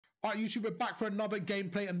All right, YouTube, we're back for another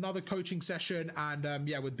gameplay, another coaching session, and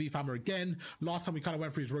yeah, with Beefhammer again. Last time we kind of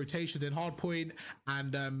went through his rotation in hardpoint,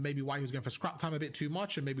 and maybe why he was going for scrap time a bit too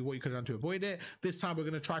much, and maybe what you could have done to avoid it. This time we're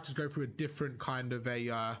going to try to go through a different kind of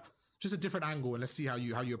a, just a different angle, and let's see how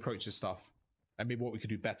you approach this stuff, and maybe what we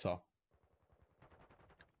could do better.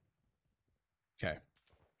 Okay,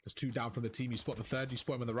 there's two down from the team. You spot the third. You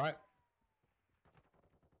spot him on the right.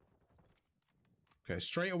 Okay,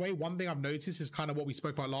 straight away, one thing I've noticed is kind of what we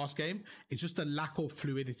spoke about last game. It's just a lack of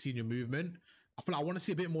fluidity in your movement. I feel like I want to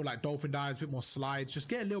see a bit more like dolphin dives, a bit more slides, just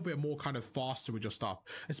get a little bit more kind of faster with your stuff.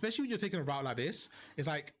 Especially when you're taking a route like this. It's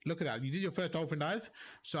like, look at that. You did your first dolphin dive.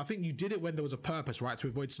 So I think you did it when there was a purpose, right? To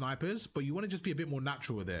avoid snipers, but you want to just be a bit more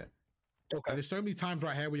natural with it. Okay. And there's so many times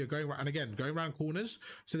right here where you're going, and again, going around corners.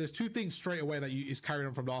 So there's two things straight away that is carried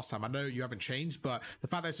on from last time. I know you haven't changed, but the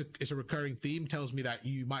fact that it's a recurring theme tells me that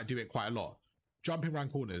you might do it quite a lot. Jumping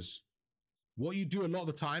around corners. What you do a lot of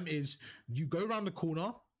the time is you go around the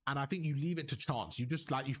corner and I think you leave it to chance. You just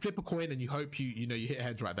like, you flip a coin and you hope you hit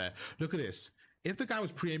heads right there. Look at this. If the guy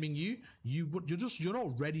was pre-aiming you, you're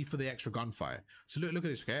not ready for the extra gunfight. So look at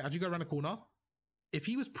this, okay? As you go around the corner, if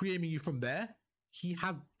he was pre-aiming you from there, he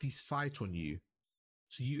has the sight on you.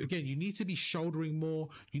 So you need to be shouldering more.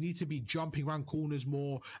 You need to be jumping around corners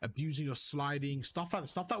more, abusing your sliding, stuff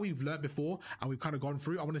that we've learned before and we've kind of gone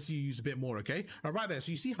through. I want to see you use a bit more, okay? Now, right there.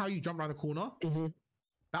 So you see how you jump around the corner? Mm-hmm.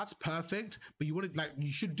 That's perfect, but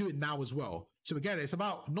you should do it now as well. So again, it's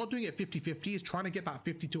about not doing it 50-50. It's trying to get that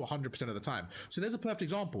 50 to 100% of the time. So there's a perfect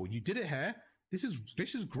example. You did it here. This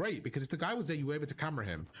is great because if the guy was there, you were able to camera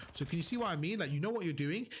him. So can you see what I mean? Like, you know what you're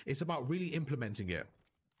doing. It's about really implementing it.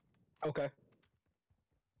 Okay.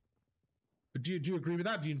 Do you agree with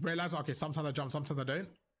that? Do you realize, okay, sometimes I jump, sometimes I don't?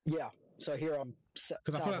 Yeah. So here I'm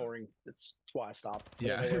boring. That's why I stopped.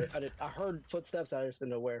 Yeah. I heard footsteps. I just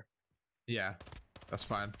didn't know where. Yeah, that's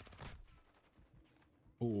fine.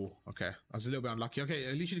 Oh, okay. I was a little bit unlucky. Okay,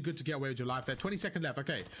 at least you're good to get away with your life there. 20 seconds left.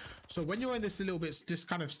 Okay, so when you're in this this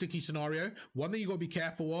kind of sticky scenario, one thing you got to be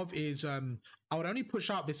careful of is I would only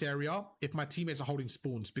push out this area if my teammates are holding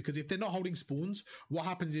spawns, because if they're not holding spawns, what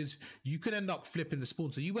happens is you could end up flipping the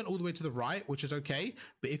spawn. So you went all the way to the right, which is okay,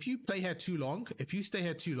 but if you play here too long, if you stay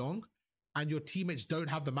here too long and your teammates don't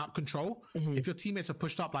have the map control, if your teammates are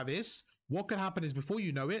pushed up like this, what could happen is before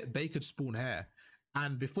you know it, they could spawn here.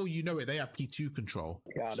 And before you know it, they have P2 control.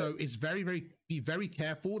 So it's be very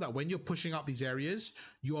careful that when you're pushing up these areas,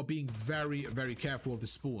 you are being very, very careful of the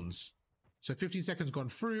spawns. So 15 seconds gone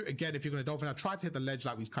through. Again, if you're going to dolphin dive, try to hit the ledge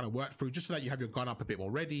like we kind of worked through, just so that you have your gun up a bit more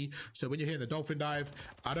ready. So when you're hitting the dolphin dive,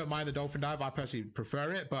 I don't mind the dolphin dive. I personally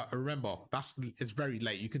prefer it, but remember, it's very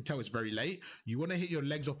late. You can tell it's very late. You want to hit your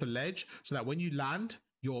legs off the ledge so that when you land,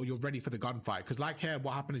 you're ready for the gunfight. Because like here,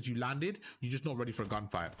 what happened is you landed, you're just not ready for a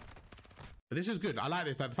gunfight. But this is good. I like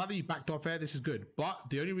this. Like, the fact that you backed off here, this is good. But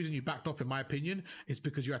the only reason you backed off, in my opinion, is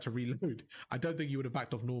because you had to reload. I don't think you would have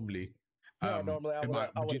backed off normally. No, normally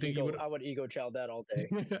I would ego chow that all day.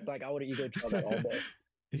 Like, I would ego chow that all day.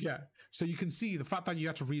 Yeah. So you can see the fact that you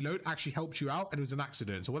had to reload actually helped you out, and it was an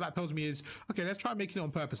accident. So what that tells me is, okay, let's try making it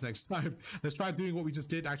on purpose next time. Let's try doing what we just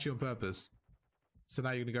did actually on purpose. So now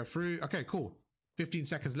you're going to go through. Okay, cool. 15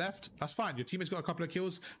 seconds left. That's fine. Your teammate's got a couple of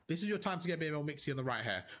kills. This is your time to get a bit more mixy on the right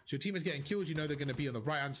here. So your team is getting kills. You know they're going to be on the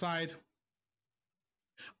right-hand side.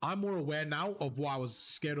 I'm more aware now of what I was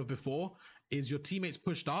scared of before, is your teammates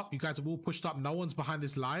pushed up. You guys have all pushed up. No one's behind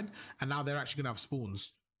this line. And now they're actually going to have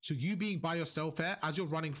spawns. So you being by yourself here, as you're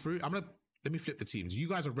running through, let me flip the teams. You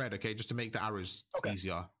guys are red, okay? Just to make the arrows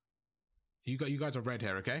easier. You guys are red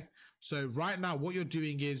here, okay? So right now, what you're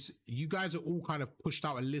doing is you guys are all kind of pushed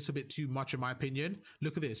out a little bit too much, in my opinion.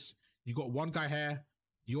 Look at this. You got one guy here,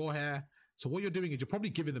 your hair. So what you're doing is you're probably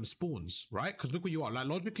giving them spawns, right? Because look where you are. Like,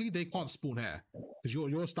 logically, they can't spawn here because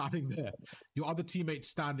you're standing there. Your other teammate's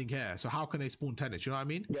standing here. So how can they spawn tennis? You know what I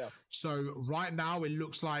mean? Yeah. So right now, it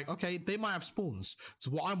looks like, okay, they might have spawns. So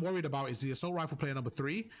what I'm worried about is the assault rifle player number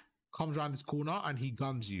 3 comes around this corner and he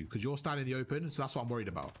guns you because you're standing in the open. So that's what I'm worried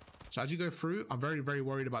about. So as you go through, I'm very, very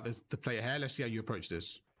worried about the player here. Let's see how you approach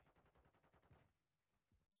this.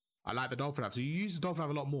 I like the dolphin dive. So you use the dolphin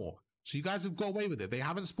dive a lot more. So you guys have got away with it. They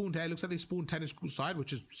haven't spawned here. It looks like they spawned tennis court side,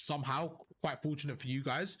 which is somehow quite fortunate for you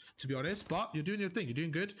guys, to be honest. But you're doing your thing. You're doing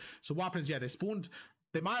good. So what happens? Yeah,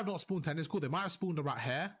 they might have not spawned tennis court. They might have spawned the right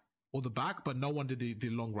here or the back, but no one did the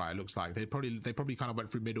long right, it looks like. They probably kind of went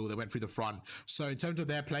through middle, they went through the front. So in terms of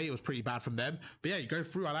their play, it was pretty bad from them. But yeah, you go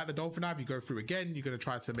through. I like the dolphin dive. You go through again. You're going to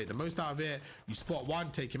try to make the most out of it. You spot one,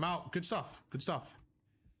 take him out. Good stuff. Good stuff.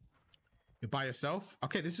 You're by yourself.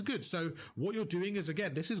 Okay, this is good. So what you're doing is,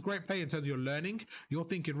 again, this is great play in terms of your learning. You're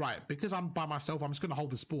thinking, right, because I'm by myself, I'm just going to hold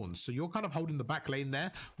the spawns. So you're kind of holding the back lane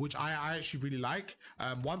there, which I actually really like.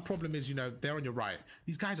 One problem is, you know, they're on your right.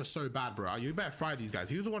 These guys are so bad, bro. You better fry these guys.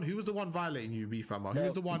 Who was the one violating you, B-Fama? Who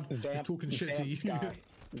was the one who's talking shit to you?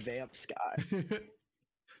 Vamp Sky.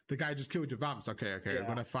 The guy just killed your Vamps. Okay, yeah. We're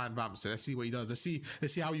going to find Vamps. So let's see what he does.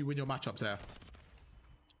 Let's see how you win your matchups there.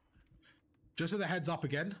 Just as a heads up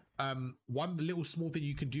again, one little small thing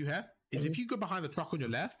you can do here is if you go behind the truck on your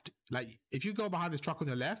left, like if you go behind this truck on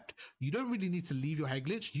your left, you don't really need to leave your head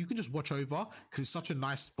glitch. You can just watch over because it's such a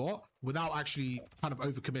nice spot without actually kind of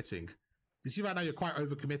overcommitting. You see right now you're quite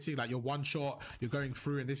overcommitting, like you're one shot, you're going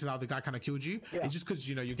through, and this is how the guy kind of killed you. Yeah. It's just because,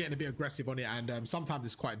 you know, you're getting a bit aggressive on it, and sometimes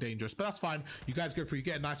it's quite dangerous, but that's fine. You guys go through, you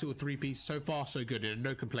get a nice little 3-piece. So far, so good, and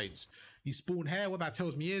no complaints. You spawn here. What that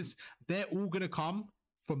tells me is they're all going to come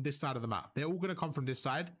from this side of the map. They're all going to come from this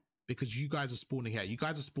side because you guys are spawning here. You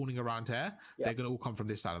guys are spawning around here. Yep. They're going to all come from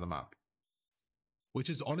this side of the map, which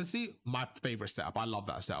is honestly my favorite setup. I love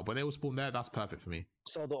that setup. When they all spawn there, that's perfect for me.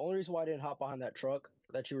 So the only reason why I didn't hop behind that truck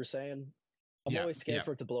that you were saying, I'm always scared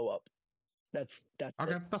for it to blow up. That's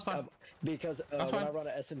okay. That's fine. Because that's fine. When I run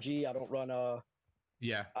an SMG, I don't run a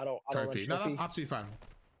I don't trophy. No, that's absolutely fine.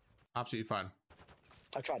 Absolutely fine.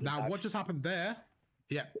 I tried. Now, what just happened there?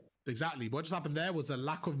 Yeah. Exactly. What just happened there was a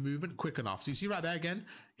lack of movement quick enough. So you see right there again,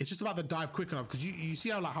 it's just about the dive quick enough because you see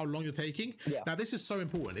how long you're taking. Yeah. Now this is so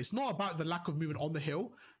important. It's not about the lack of movement on the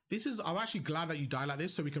hill. I'm actually glad that you die like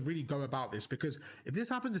this so we can really go about this, because if this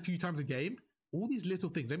happens a few times a game, all these little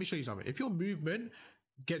things, let me show you something. If your movement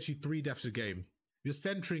gets you 3 deaths a game, your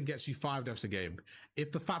centering gets you 5 deaths a game,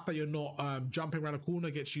 if the fact that you're not jumping around a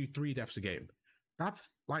corner gets you 3 deaths a game,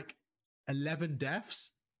 that's like 11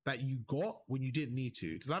 deaths that you got when you didn't need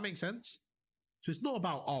to. Does that make sense? So it's not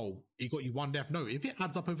about, oh, it got you 1 death. No, if it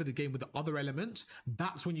adds up over the game with the other elements,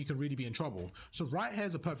 that's when you can really be in trouble. So right here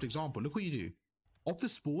is a perfect example. Look what you do. Off the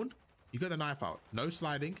spawn, you get the knife out. No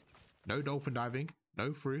sliding, no dolphin diving,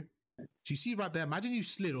 no through. So you see right there, imagine you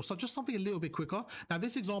slid or just something a little bit quicker. Now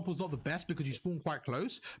this example is not the best because you spawn quite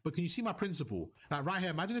close, but can you see my principle? Now right here,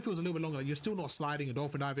 imagine if it was a little bit longer, like you're still not sliding and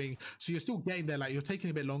dolphin diving, so you're still getting there, like you're taking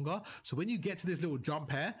a bit longer. So when you get to this little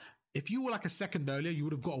jump here, if you were like a second earlier, you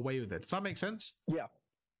would have got away with it. Does that make sense? Yeah.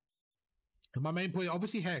 And my main point,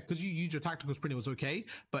 obviously here, because you used your tactical sprint, it was okay.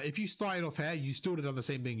 But if you started off here, you still would have done the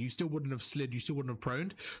same thing. You still wouldn't have slid. You still wouldn't have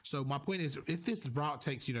proned. So my point is, if this route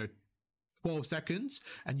takes, 12 seconds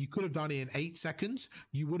and you could have done it in 8 seconds,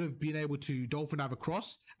 you would have been able to dolphin dive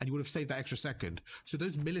across and you would have saved that extra second. So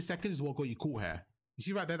those milliseconds is what got you caught here. You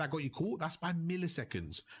see right there, that got you caught? That's by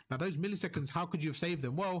milliseconds. Now those milliseconds, how could you have saved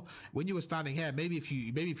them? Well, when you were standing here, maybe if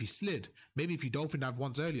you slid, maybe if you dolphin dive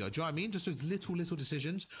once earlier, do you know what I mean? Just those little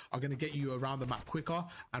decisions are going to get you around the map quicker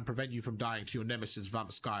and prevent you from dying to your nemesis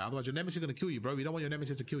Vamp Sky. Otherwise your nemesis is going to kill you, bro. You don't want your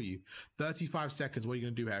nemesis to kill you. 35 seconds, what are you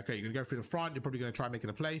going to do here? Okay, you're going to go through the front. You're probably going to try making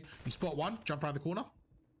a play. You spot one, jump around the corner.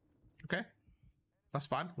 Okay, that's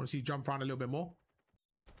fine. Want to see you jump around a little bit more?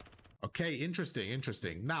 Okay,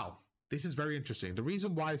 interesting. Now, this is very interesting. The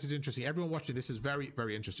reason why this is interesting, everyone watching this is very,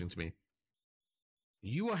 very interesting to me.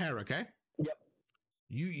 You are here, okay? Yep.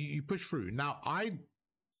 You push through. Now, I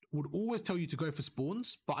would always tell you to go for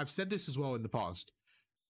spawns, but I've said this as well in the past.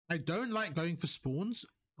 I don't like going for spawns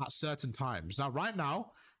at certain times. Now, right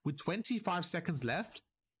now, with 25 seconds left,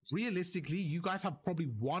 realistically, you guys have probably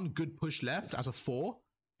 1 good push left as a 4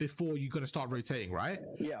 before you're going to start rotating, right?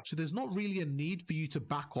 Yeah. So there's not really a need for you to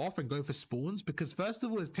back off and go for spawns, because first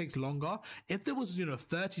of all, it takes longer. If there was,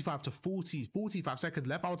 35 to 45 seconds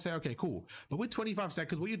left, I would say, okay, cool. But with 25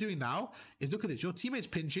 seconds, what you're doing now is, look at this. Your teammate's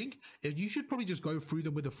pinching. If you should probably just go through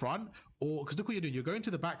them with the front, or because look what you're doing. You're going to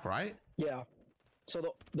the back, right? Yeah.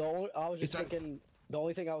 So the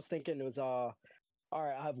only thing I was thinking was, all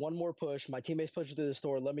right, I have 1 more push. My teammates push through this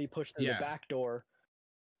door. Let me push through the back door.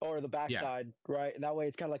 Or the backside, right? And that way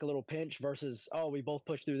it's kind of like a little pinch versus, oh, we both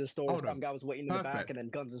pushed through this door. Some guy was waiting in the back and then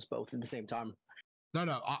guns us both at the same time.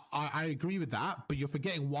 No, I agree with that, but you're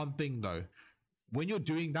forgetting one thing though. When you're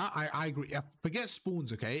doing that, I agree. Forget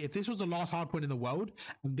spawns, okay? If this was the last hard point in the world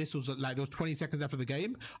and this was like there was 20 seconds left of the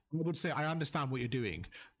game, I would say I understand what you're doing.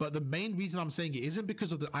 But the main reason I'm saying it isn't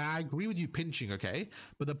because of I agree with you pinching, okay?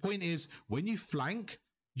 But the point is, when you flank,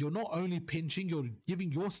 you're not only pinching,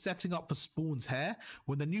 you're setting up for spawns here.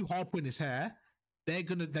 When the new hardpoint is here, they're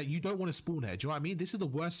gonna, that you don't want to spawn here. Do you know what I mean? This is the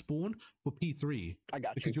worst spawn for P3. I got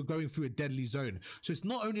you. Because you're going through a deadly zone. So it's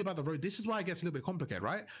not only about the road. This is why it gets a little bit complicated,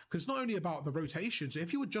 right? Because it's not only about the rotation. So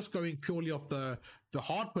if you were just going purely off the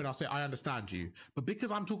hard point, I'll say I understand you. But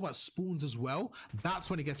because I'm talking about spawns as well, that's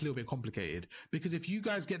when it gets a little bit complicated. Because if you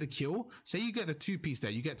guys get the kill, say you get the 2-piece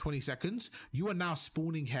there, you get 20 seconds, you are now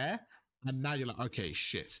spawning here. And now you're like, okay,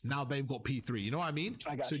 shit. Now they've got P3. You know what I mean?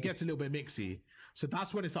 So it gets a little bit mixy. So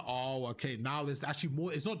that's when it's like, oh, okay, now there's actually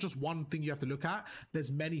more. It's not just one thing you have to look at.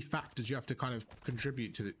 There's many factors you have to kind of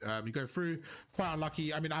contribute to. You go through, quite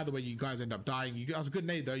unlucky. I mean, either way, you guys end up dying. You guys a good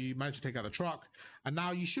nade, though. You managed to take out the truck. And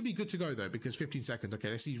now you should be good to go, though, because 15 seconds.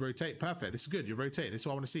 Okay, let's see you rotate. Perfect. This is good. You're rotating. This is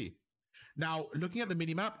what I want to see. Now, looking at the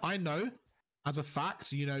minimap, I know as a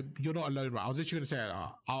fact, you know, you're not alone, right? I was literally going to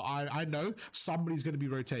say, I know somebody's going to be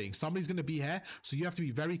rotating. Somebody's going to be here. So you have to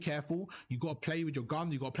be very careful. You got to play with your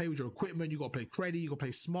gun. You got to play with your equipment. You got to play credi. You got to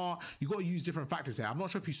play smart. You got to use different factors here. I'm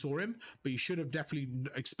not sure if you saw him, but you should have definitely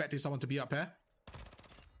expected someone to be up here.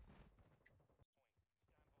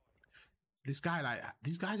 This guy, like,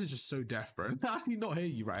 these guys are just so deaf, bro. How do you not hear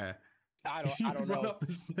you right here? I don't know.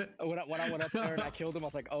 When I went up there and I killed him, I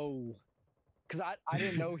was like, oh. Because I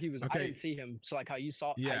didn't know he was. Okay. I didn't see him. So like how you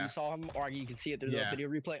saw him, or you can see it through the video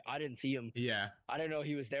replay. I didn't see him. Yeah. I didn't know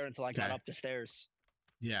he was there until I got up the stairs.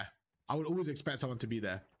 Yeah. I would always expect someone to be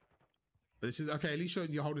there. But this is okay. At least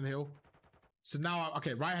you're holding the hill. So now,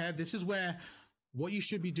 okay, right here. This is where what you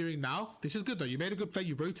should be doing now. This is good though. You made a good play.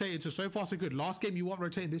 You rotated. So far so good. Last game you weren't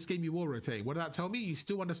rotating. This game you were rotating. What did that tell me? You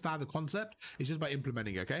still understand the concept. It's just about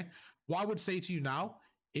implementing. Okay. What I would say to you now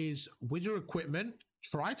is with your equipment,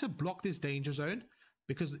 try to block this danger zone,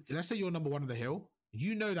 because let's say you're number one on the hill.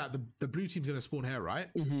 You know that the blue team's going to spawn here,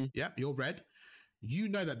 right? Mm-hmm. Yep, you're red. You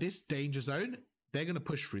know that this danger zone, they're going to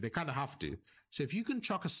push through. They kind of have to. So if you can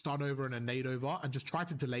chuck a stun over and a nade over and just try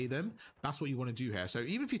to delay them, that's what you want to do here. So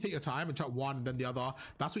even if you take your time and chuck one and then the other,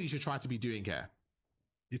 that's what you should try to be doing here.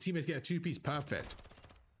 Your teammates get a 2-piece. Perfect.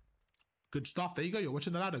 Good stuff. There you go. You're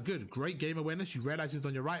watching the ladder. Good. Great game awareness. You realize it's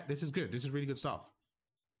on your right. This is good. This is really good stuff.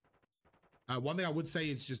 One thing I would say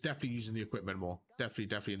is just definitely using the equipment more.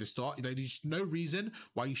 Definitely in the start. There's no reason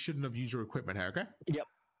why you shouldn't have used your equipment here, okay? Yep.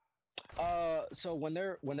 So when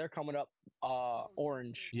they're coming up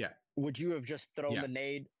orange, would you have just thrown the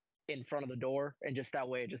nade in front of the door and just that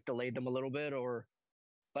way it just delayed them a little bit, or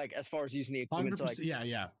like as far as using the equipment? So like,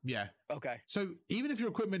 yeah. Okay. So even if your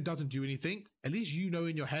equipment doesn't do anything, at least you know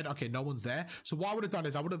in your head, okay, no one's there. So what I would have done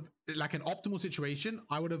is I would have, like an optimal situation,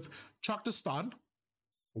 I would have chucked a stun,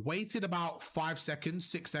 waited about 5 seconds,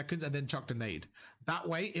 6 seconds, and then chucked a nade. That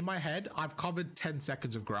way, in my head, I've covered 10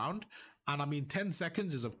 seconds of ground. And I mean, 10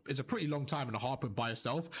 seconds is a pretty long time in a hardpoint by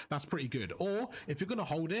yourself. That's pretty good. Or if you're going to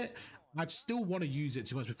hold it, I'd still want to use it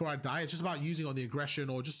too much before I die. It's just about using on the aggression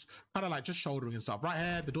or just kind of like just shouldering and stuff. Right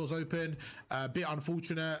here, the door's open. A bit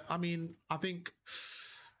unfortunate. I mean, I think,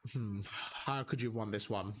 how could you have won this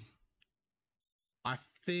one? I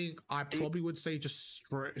think I probably would say just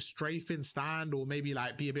strafe in stand, or maybe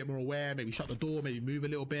like be a bit more aware, maybe shut the door, maybe move a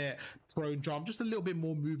little bit, prone jump, just a little bit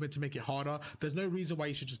more movement to make it harder. There's no reason why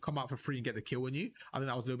you should just come out for free and get the kill on you. I think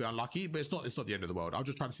that was a little bit unlucky, but it's not the end of the world. I'm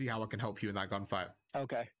just trying to see how I can help you in that gunfight.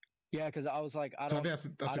 Okay. Yeah, because I was like, I think that's a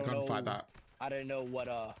gunfight that I didn't know what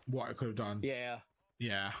I could have done. Yeah,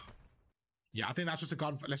 I think that's just a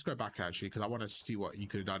gunfight. Let's go back actually, because I want to see what you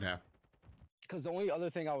could have done here. Because the only other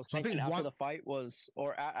thing I was thinking after the fight was,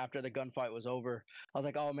 or after the gunfight was over, I was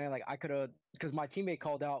like, oh man, like I could have, because my teammate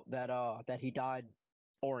called out that he died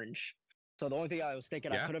orange. So the only thing I was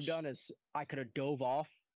thinking I could have done is I could have dove off,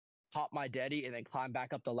 popped my daddy, and then climbed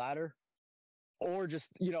back up the ladder, or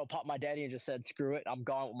just pop my daddy and just said screw it, I'm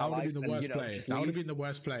gone with my life. That would have been the worst play. That would have been the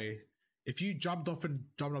worst play. If you jumped off and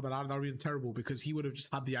jumped up the ladder, that would have been terrible, because he would have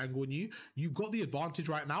just had the angle on you. You've got the advantage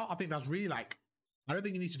right now. I think that's really like, I don't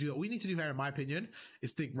think you need to do that. What we need to do here, in my opinion,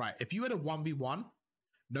 is think, right, if you had a 1v1,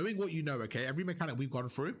 knowing what you know, okay, every mechanic we've gone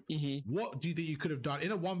through, what do you think you could have done?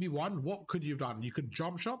 In a 1v1, what could you have done? You could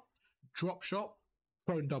jump shot, drop shot,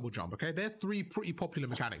 prone double jump, okay? They're 3 pretty popular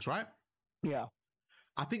mechanics, right? Yeah.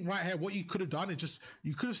 I think right here, what you could have done is just,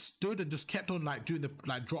 you could have stood and just kept on like doing the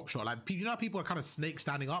like drop shot. Like, you know how people are kind of snake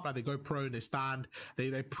standing up, like they go prone, they stand,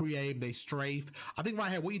 they pre-aim, they strafe. I think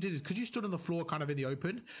right here, what you did is, because you stood on the floor kind of in the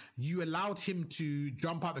open, you allowed him to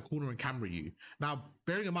jump out the corner and camera you. Now,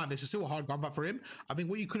 bearing in mind, this is still a hard gunfight for him. I think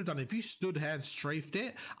what you could have done, if you stood here and strafed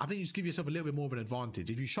it, I think you just give yourself a little bit more of an advantage.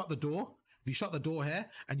 If you shut the door, here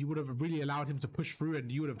and you would have really allowed him to push through,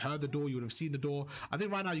 and you would have heard the door, you would have seen the door. I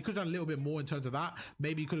think right now you could have done a little bit more in terms of that.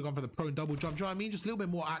 Maybe you could have gone for the prone double jump. Do you know what I mean? Just a little bit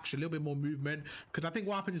more action, a little bit more movement. Because I think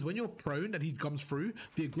what happens is when you're prone and he comes through,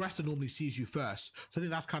 the aggressor normally sees you first. So I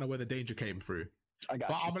think that's kind of where the danger came through. I got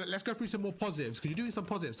you. Let's go through some more positives, because you're doing some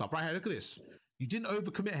positive stuff right here. Look at this. You didn't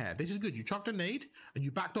overcommit here. This is good. You chucked a nade and you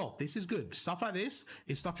backed off. This is good. Stuff like this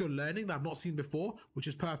is stuff you're learning that I've not seen before, which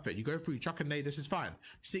is perfect. You go through, you chuck a nade. This is fine.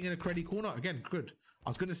 Sitting in a credit corner, again, good. I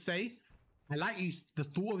was going to say, I like the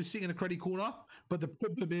thought of sitting in a credit corner, but the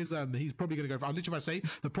problem is he's probably going to go for, I was literally about to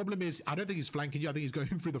say, the problem is I don't think he's flanking you. I think he's going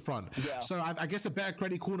through the front. Yeah. So I guess a better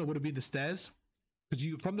credit corner would have been the stairs.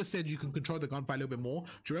 Because from the stairs, you can control the gunfight a little bit more.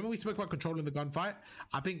 Do you remember we spoke about controlling the gunfight?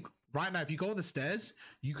 I think right now, if you go on the stairs,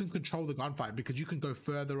 you can control the gunfight because you can go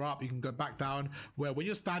further up, you can go back down. Where when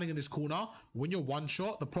you're standing in this corner, when you're one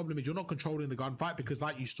shot, the problem is you're not controlling the gunfight because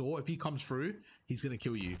like you saw, if he comes through, he's going to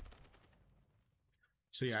kill you.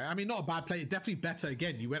 So yeah, I mean, not a bad play. Definitely better.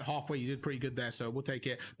 Again, you went halfway. You did pretty good there, so we'll take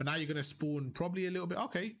it. But now you're going to spawn probably a little bit.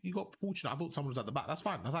 Okay, you got fortunate. I thought someone was at the back. That's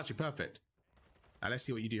fine. That's actually perfect. Now let's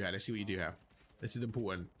see what you do here. Let's see what you do here. This is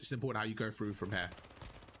important. This is important how you go through from here.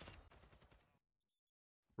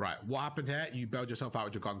 Right, what happened here? You bailed yourself out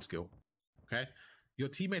with your gun skill. Okay? Your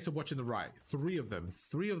teammates are watching the right. Three of them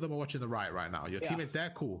are watching the right now. Your teammates there,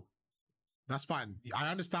 cool. That's fine. I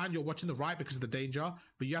understand you're watching the right because of the danger,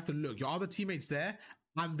 but you have to look. Your other teammates there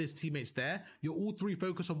and this teammate's there. You're all three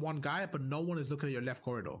focused on one guy, but no one is looking at your left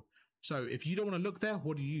corridor. So if you don't want to look there,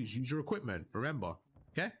 what do you use? Use your equipment, remember.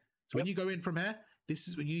 Okay? So when you go in from here, this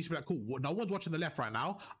is when you need to be like, cool, no one's watching the left right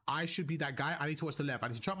now. I should be that guy. I need to watch the left. I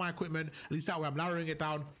need to chuck my equipment. At least that way I'm narrowing it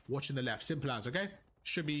down, watching the left. Simple as, okay?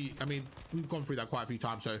 Should be, I mean, we've gone through that quite a few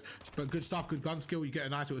times. So, but good stuff, good gun skill. You get a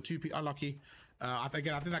nice little 2P, unlucky.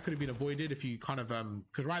 Again, I think that could have been avoided if you kind of,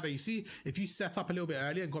 because right there, you see, if you set up a little bit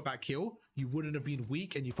earlier and got that kill, you wouldn't have been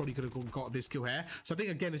weak and you probably could have got this kill here. So I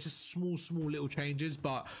think, again, it's just small little changes.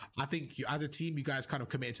 But I think as a team, you guys kind of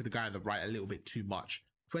committed to the guy on the right a little bit too much.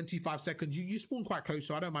 25 seconds, you spawn quite close,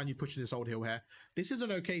 so I don't mind you pushing this old hill here. This is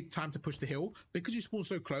an okay time to push the hill. Because you spawn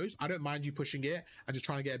so close, I don't mind you pushing it and just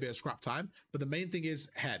trying to get a bit of scrap time. But the main thing is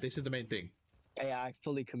here. This is the main thing. Yeah, I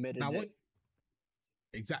fully committed now, it.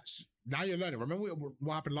 Exactly. Now you're learning. Remember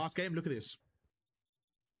what happened last game? Look at this.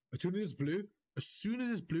 As soon as it's blue, as soon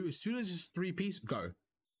as it's 3-piece, go.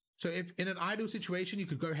 So if in an ideal situation, you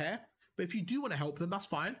could go here. But if you do want to help them, that's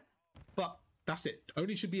fine. But that's it.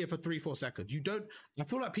 Only should be here for 3-4 seconds. You don't, I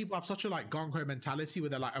feel like people have such a like gung-ho mentality where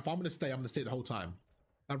they're like, if I'm going to stay, I'm going to stay the whole time.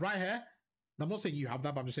 And right here, I'm not saying you have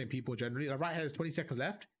that, but I'm just saying people generally, like right here, there's 20 seconds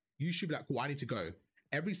left. You should be like, cool, I need to go.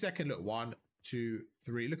 Every second, look, 1, 2,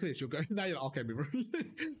 3. Look at this. You're going, now you're like, okay,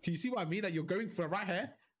 can you see what I mean? Like you're going for right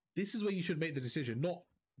here. This is where you should make the decision, not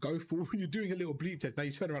go for, you're doing a little bleep test. Now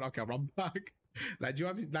you turn around, okay, I'll run back. Like, do you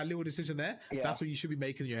have that little decision there? Yeah. That's what you should be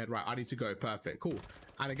making in your head. Right, I need to go. Perfect, cool.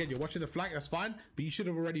 And again, you're watching the flank. That's fine, but you should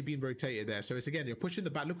have already been rotated there. So it's again, you're pushing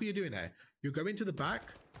the back. Look what you're doing here. You're going to the back.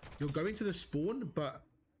 You're going to the spawn. But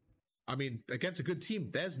I mean, against a good team,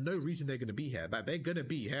 there's no reason they're going to be here. Like they're going to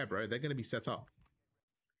be here, bro. They're going to be set up.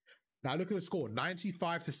 Now look at the score,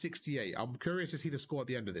 95 to 68. I'm curious to see the score at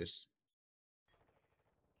the end of this.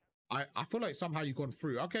 I feel like somehow you've gone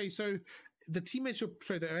through. Okay, so the teammates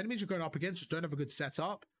the enemies you're going up against just don't have a good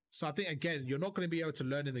setup. So I think, again, you're not going to be able to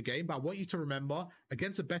learn in the game, but I want you to remember,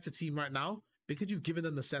 against a better team right now, because you've given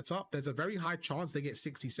them the setup, there's a very high chance they get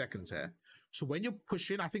 60 seconds here. So when you're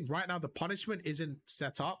pushing, I think right now the punishment isn't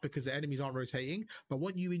set up because the enemies aren't rotating, but I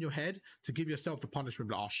want you in your head to give yourself the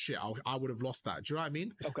punishment, like, oh shit, I would have lost that. Do you know what I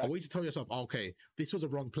mean? Okay. I want you to tell yourself, oh, okay, this was a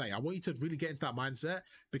wrong play. I want you to really get into that mindset,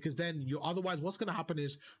 because then otherwise what's going to happen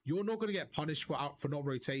is you're not going to get punished for not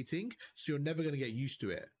rotating, so you're never going to get used to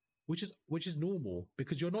it. Which is normal,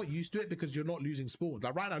 because you're not used to it, because you're not losing spawns.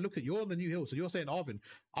 Like right now, look at, you're on the new hill, so you're saying, Arvin,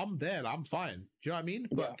 I'm there, like, I'm fine. Do you know what I mean?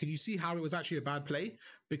 But can you see how it was actually a bad play?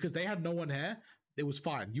 Because they had no one here. It was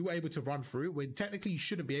fine. You were able to run through when technically you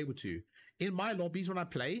shouldn't be able to. In my lobbies when I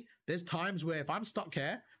play, there's times where if I'm stuck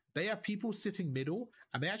here, they have people sitting middle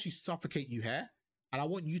and they actually suffocate you here. And I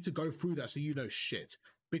want you to go through that so you know, shit,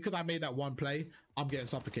 because I made that one play, I'm getting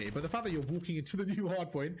suffocated. But the fact that you're walking into the new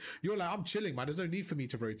hard point, you're like, I'm chilling, man. There's no need for me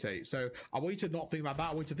to rotate. So I want you to not think like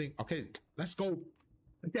that. I want you to think, okay, let's go.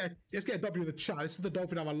 Yeah, let's get a W in the chat. This is the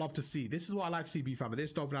dolphin I love to see. This is what I like to see, B-Family.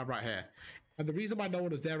 This dolphin right here. And the reason why no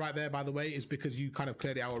one is there right there, by the way, is because you kind of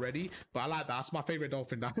cleared it out already. But I like that. That's my favorite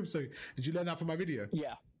dolphin dive. So did you learn that from my video?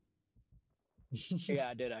 Yeah. Yeah,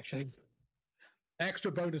 I did actually.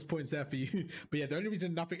 Extra bonus points there for you. But yeah, the only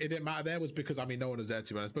reason it didn't matter there was because, I mean, no one was there,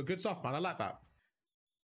 to be honest. But good stuff, man. I like that.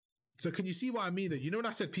 So can you see what I mean? That, you know, when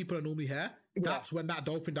I said people are normally here, that's when that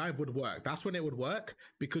dolphin dive would work. That's when it would work,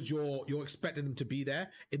 because you're expecting them to be there.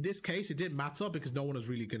 In this case, it didn't matter because no one was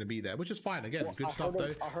really going to be there, which is fine. Again, good stuff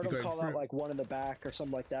though. I heard him call out like one in the back or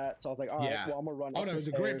something like that. So I was like, all right, well, I'm gonna run. Oh no, it was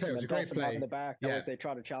a great play. It was a great play in the back. Yeah, like they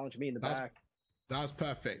try to challenge me in the back. That was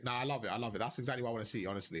perfect. No, I love it. I love it. That's exactly what I want to see,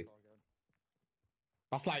 honestly.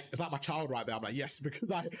 That's like, it's like my child right there. I'm like, yes,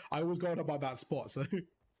 because I always go on about that spot. So,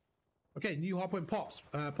 okay, new hardpoint pops.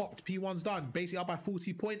 Popped. P1's done. Basically up by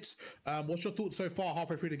 40 points. What's your thoughts so far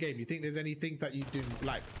halfway through the game? You think there's anything that you do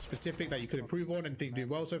like specific that you could improve on? Anything doing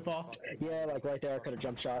well so far? Yeah, like right there, I could have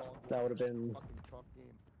jump shot. That would have been.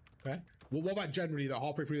 Okay. Well, what about generally the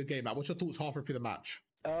halfway through the game? Like, what's your thoughts halfway through the match?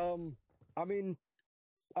 I mean,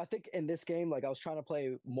 I think in this game, like I was trying to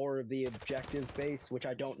play more of the objective base, which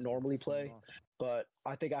I don't normally play, but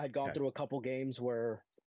I think I had gone through a couple games where,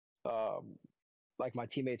 like my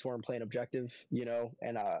teammates weren't playing objective, you know,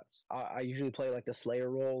 and I usually play like the Slayer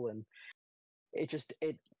role, and it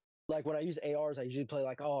like when I use ARs, I usually play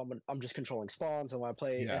like, oh, I'm just controlling spawns, and when I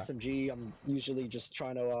play SMG, I'm usually just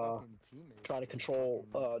trying to control,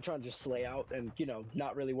 trying to just slay out, and you know,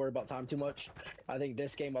 not really worry about time too much. I think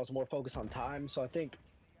this game I was more focused on time, so I think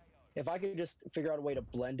if I could just figure out a way to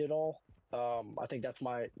blend it all, I think that's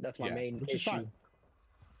my main issue. Fine.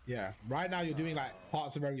 Yeah, right now you're doing like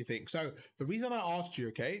parts of everything. So the reason I asked you,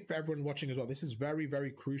 okay, for everyone watching as well, this is very,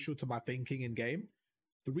 very crucial to my thinking in game.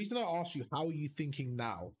 The reason I asked you, how are you thinking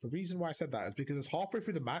now? The reason why I said that is because it's halfway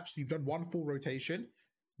through the match, so you've done one full rotation.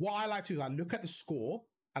 What I like to do, I look at the score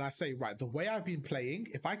and I say, right, the way I've been playing,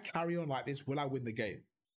 if I carry on like this, will I win the game?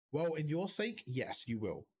 Well, in your sake, yes, you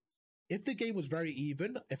will. If the game was very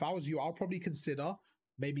even, if I was you, I'll probably consider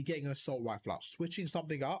maybe getting an assault rifle out, switching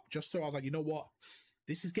something up, just so I was like, you know what?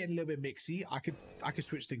 This is getting a little bit mixy. I could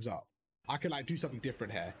switch things up. I could like do something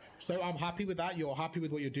different here. So I'm happy with that. You're happy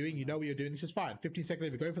with what you're doing. You know what you're doing. This is fine. 15 seconds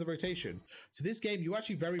later, we're going for the rotation. So this game, you're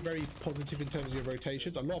actually very, very positive in terms of your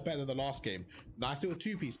rotations. A lot better than the last game. Nice little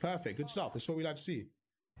two-piece. Perfect. Good stuff. That's what we like to see.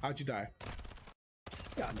 How'd you die?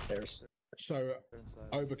 Downstairs. So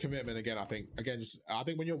overcommitment again, I think. Again, I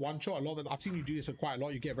think when you're one shot, I've seen you do this quite a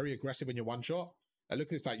lot. You get very aggressive when you're one shot. And look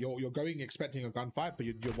at this, like you're going expecting a gunfight, but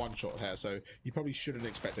you're one shot here, so you probably shouldn't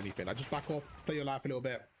expect anything. I just back off, play your life a little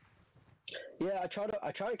bit. Yeah, I try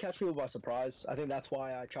to catch people by surprise. I think that's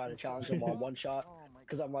why I try to challenge them on one shot,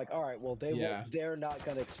 because I'm like, all right, well they're not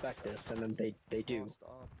gonna expect this, and then they do.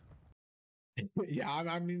 Yeah,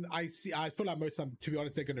 I mean, I feel like most of them, to be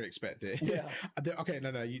honest, they're gonna expect it. Yeah. Okay,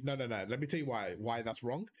 no. Let me tell you why that's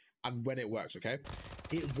wrong and when it works. Okay,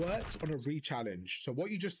 it works on a re-challenge. So what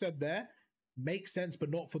you just said there makes sense,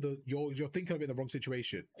 but not for you're thinking of it in the wrong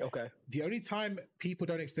situation. Okay. The only time people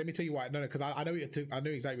don't let me tell you why. No, because I know exactly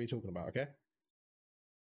what you're talking about. Okay.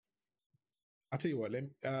 I'll tell you what,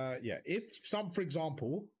 yeah. For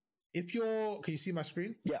example, if can you see my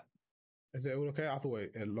screen? Yeah. Is it all okay? I thought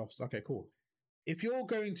it lost. Okay, cool. If you're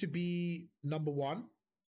going to be number one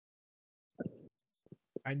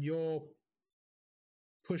and you're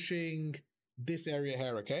pushing this area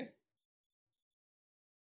here, okay?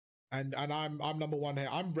 And I'm number one here.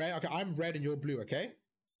 I'm red. Okay, I'm red and you're blue, okay?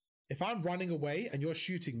 If I'm running away and you're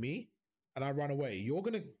shooting me and I run away, you're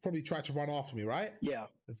gonna probably try to run after me, right? Yeah.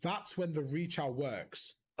 That's when the reach-out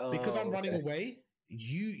works. Because I'm running away,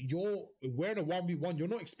 we're in a 1v1, you're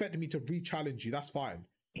not expecting me to re-challenge you, that's fine.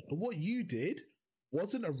 But what you did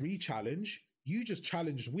wasn't a re-challenge, you just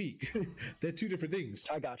challenged weak. They're two different things.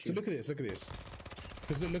 I got you. So look at this.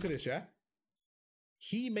 Because look at this, yeah?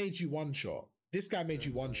 He made you one shot. This guy made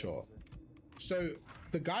you one shot. So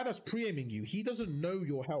the guy that's pre-aiming you, he doesn't know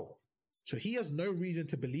your health. So he has no reason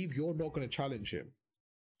to believe you're not going to challenge him.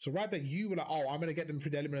 So right then you were like, oh, I'm going to get them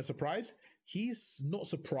through the element of surprise. He's not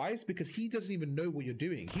surprised because he doesn't even know what you're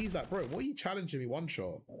doing. He's like, bro, what are you challenging me one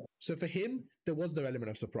shot? So for him, there was no element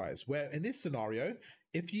of surprise. Where in this scenario,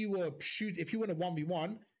 if you were in a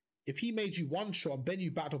 1v1, if he made you one shot and then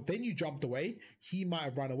you backed off, then you jumped away, he might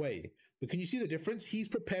have run away. But can you see the difference? He's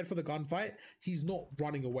prepared for the gunfight. He's not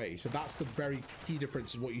running away. So that's the very key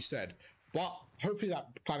difference in what you said. But hopefully that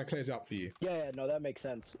kind of clears it up for you. Yeah, no, that makes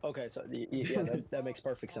sense. Okay, so yeah, that makes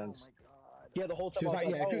perfect sense. Yeah, the whole time. So I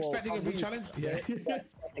was like, if you're expecting a re-challenge, yeah,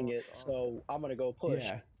 expecting it, so I'm gonna go push.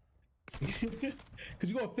 Yeah. Because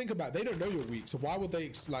you got to think about it, they don't know you're weak, so why would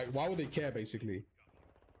they care basically?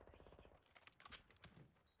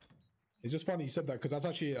 It's just funny you said that because that's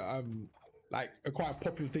actually like a quite a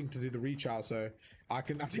popular thing to do, the reach out. So I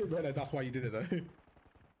didn't realize that's why you did it though.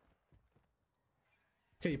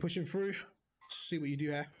 Okay, you're pushing through. See what you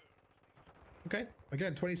do here. Okay,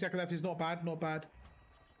 again, 20 seconds left is not bad, not bad.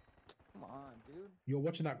 Come on, dude. You're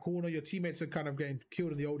watching that corner. Your teammates are kind of getting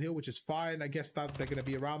killed in the old hill, which is fine. I guess that they're going to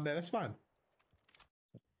be around there. That's fine.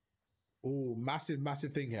 Oh,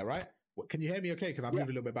 massive thing here, right? What, can you hear me okay? Because I moved a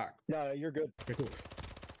little bit back. No, you're good. Okay, cool.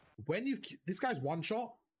 When this guy's one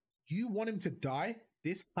shot, you want him to die.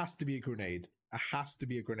 This has to be a grenade. It has to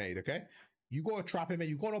be a grenade, okay? You got to trap him and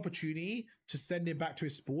you got an opportunity to send him back to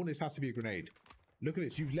his spawn. This has to be a grenade. Look at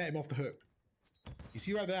this. You've let him off the hook. You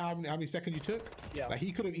see right there how many seconds you took? Yeah. Like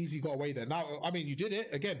he could have easily got away there. Now, I mean, you did it.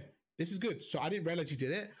 Again, this is good. So I didn't realize you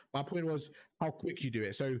did it. My point was how quick you do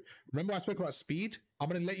it. So remember I spoke about speed? I'm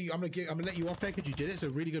gonna let you off there because you did it. So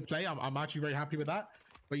really good play. I'm actually very happy with that.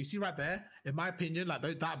 But you see right there, in my opinion, like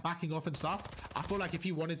that backing off and stuff, I feel like if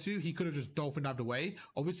he wanted to, he could have just dolphin dived away.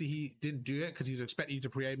 Obviously, he didn't do it because he was expecting you to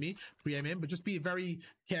pre-aim him, but just be very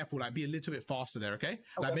careful, like be a little bit faster there, okay?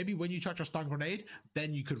 Like maybe when you chuck your stun grenade,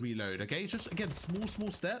 then you could reload, okay? It's just, again,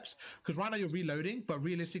 small steps, because right now you're reloading, but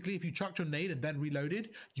realistically, if you chucked your nade and then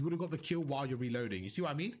reloaded, you would have got the kill while you're reloading. You see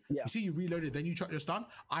what I mean? Yeah. You see you reloaded, then you chucked your stun.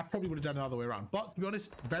 I probably would have done it the other way around. But to be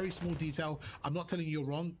honest, very small detail. I'm not telling you you're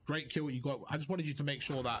wrong. Great kill you got. I just wanted you to make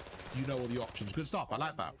sure that you know all the options. Good stuff. I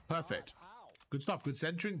like that. Perfect. Good stuff. Good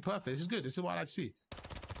centering. Perfect. This is good. This is what I like to see.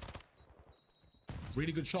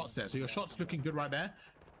 Really good shots there. So your shots looking good right there.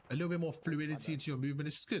 A little bit more fluidity into your movement.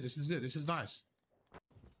 This is good. This is good. This is nice.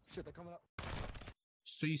 Shit, they're coming up.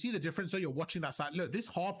 So you see the difference. So you're watching that side. Look, this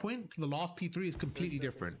hard point to the last P3 is completely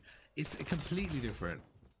different. It's completely different.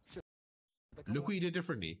 Look what you did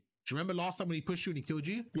differently. Do you remember last time when he pushed you and he killed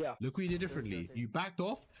you? Yeah. Look what you did differently. You backed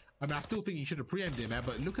off. I mean, I still think you should have pre-aimed him, man,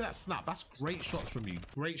 but look at that snap. That's great shots from you.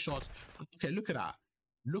 Great shots. Okay, look at that.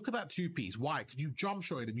 Look at that two-piece. Why? Because you jump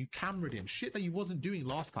shotted him. You camered him. Shit that you wasn't doing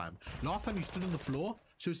last time. Last time you stood on the floor.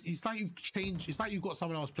 So it's like you've changed. It's like you've got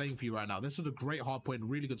someone else playing for you right now. This was a great hard point.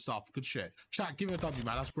 Really good stuff. Good shit. Chat, give him a W,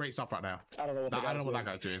 man. That's great stuff right now. I don't know what, I don't know what that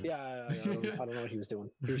guy's doing. Yeah, I don't know what he was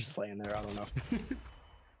doing. He was just playing there. I don't know.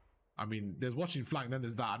 I mean, there's watching flank, then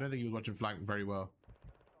there's that. I don't think he was watching flank very well.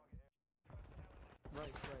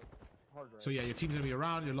 Right. Hard right. So yeah, your team's gonna be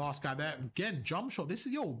around. Your last guy there. Again, jump shot. This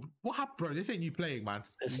is, yo, what happened, bro? This ain't you playing, man.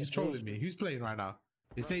 He's trolling me. Who's playing right now?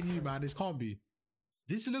 This ain't you, man. This can't be.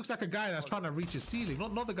 This looks like a guy that's trying to reach his ceiling.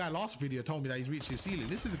 Not the guy last video told me that he's reached his ceiling.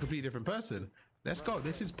 This is a completely different person. Let's go.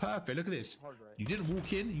 This is perfect. Look at this. You didn't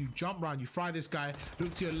walk in. You jump around. You fry this guy.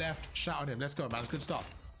 Look to your left. Shout at him. Let's go, man. Good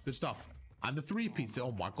stuff. Good stuff. And the three-piece.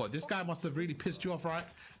 Oh my god, this guy must have really pissed you off, right?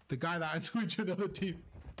 The guy that annoyed you on the other team.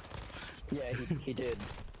 Yeah, he did.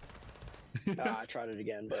 I tried it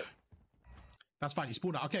again, but that's fine. You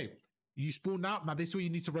spawned out. Okay, you spawned out. Now this is where you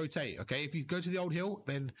need to rotate. Okay, if you go to the old hill,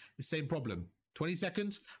 then the same problem. 20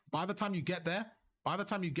 seconds. By the time you get there,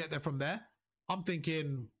 from there, I'm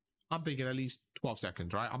thinking at least 12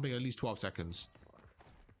 seconds, right? I'm thinking at least 12 seconds.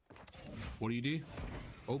 What do?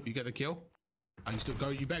 Oh, you get the kill. And you still go.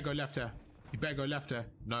 You better go left here. You better go left here.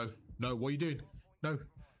 No. What are you doing? No.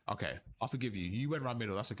 Okay, I'll forgive you. You went right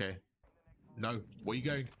middle. That's okay. No. What are you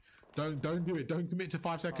going? Don't do it. Don't commit to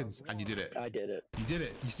 5 seconds. And you did it. I did it. You did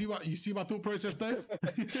it. You see my thought process though?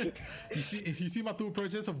 you see my thought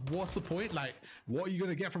process of what's the point? Like, what are you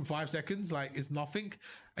gonna get from 5 seconds? Like, it's nothing.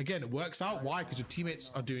 Again, it works out. Why? Because your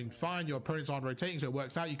teammates are doing fine. Your opponents aren't rotating, so it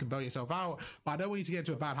works out. You can bail yourself out. But I don't want you to get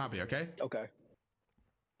into a bad habit, okay? Okay.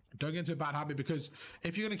 Don't get into a bad habit, because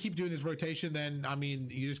if you're going to keep doing this rotation, then, I mean,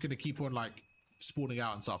 you're just going to keep on, like, spawning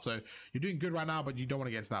out and stuff. So you're doing good right now, but you don't want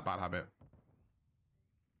to get into that bad habit.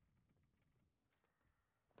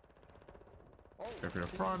 Go for the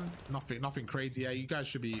front. Nothing crazy. Yeah, you guys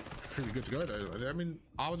should be good to go, though. I mean,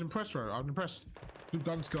 I was impressed, bro. I was impressed. Good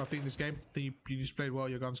gun skill, I think, this game. I think you just played well,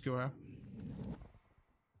 your gun skill here.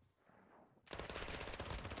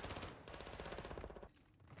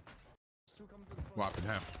 What happened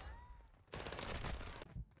here?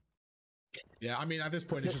 Yeah, I mean, at this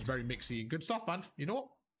point, it's just very mixy. Good stuff, man. You know what?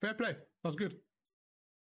 Fair play. That was good.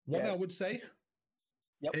 One thing I would say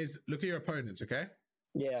is look at your opponents, okay?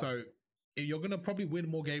 Yeah. So you're going to probably win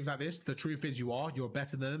more games like this. The truth is you're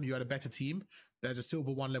better than them. You had a better team. There's a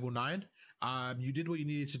silver 1 level 9. You did what you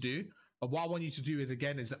needed to do. But what I want you to do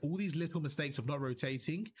is all these little mistakes of not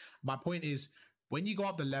rotating. My point is, when you go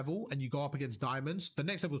up the level and you go up against diamonds, the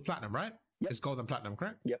next level is platinum, right? Yep. It's gold and platinum,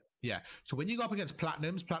 correct? Yep. Yeah. So when you go up against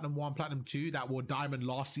platinums, platinum 1, platinum 2, that were diamond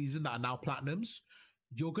last season, that are now platinums,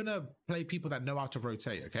 you're going to play people that know how to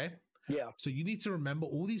rotate, okay? Yeah. So you need to remember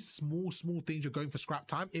all these small things you're going for scrap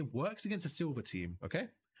time. It works against a silver team, okay?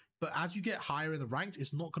 But as you get higher in the ranks,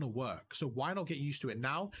 it's not going to work. So why not get used to it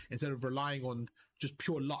now instead of relying on just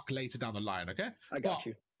pure luck later down the line, okay? I got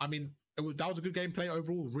you. I mean, that was a good gameplay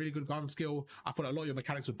overall, really good gun skill. I thought a lot of your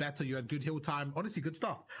mechanics were better. You had good hill time. Honestly, good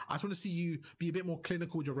stuff. I just want to see you be a bit more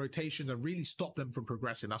clinical with your rotations and really stop them from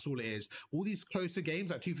progressing. That's all it is. All these closer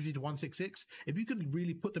games like 250 to 166, if you can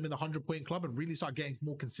really put them in the 100-point club and really start getting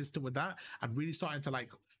more consistent with that and really starting to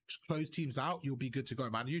like close teams out, you'll be good to go,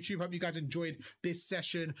 man. YouTube, hope you guys enjoyed this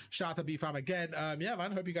session. Shout out to BFAM again. Yeah,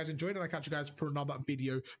 man, hope you guys enjoyed, and I'll catch you guys for another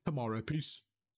video tomorrow. Peace.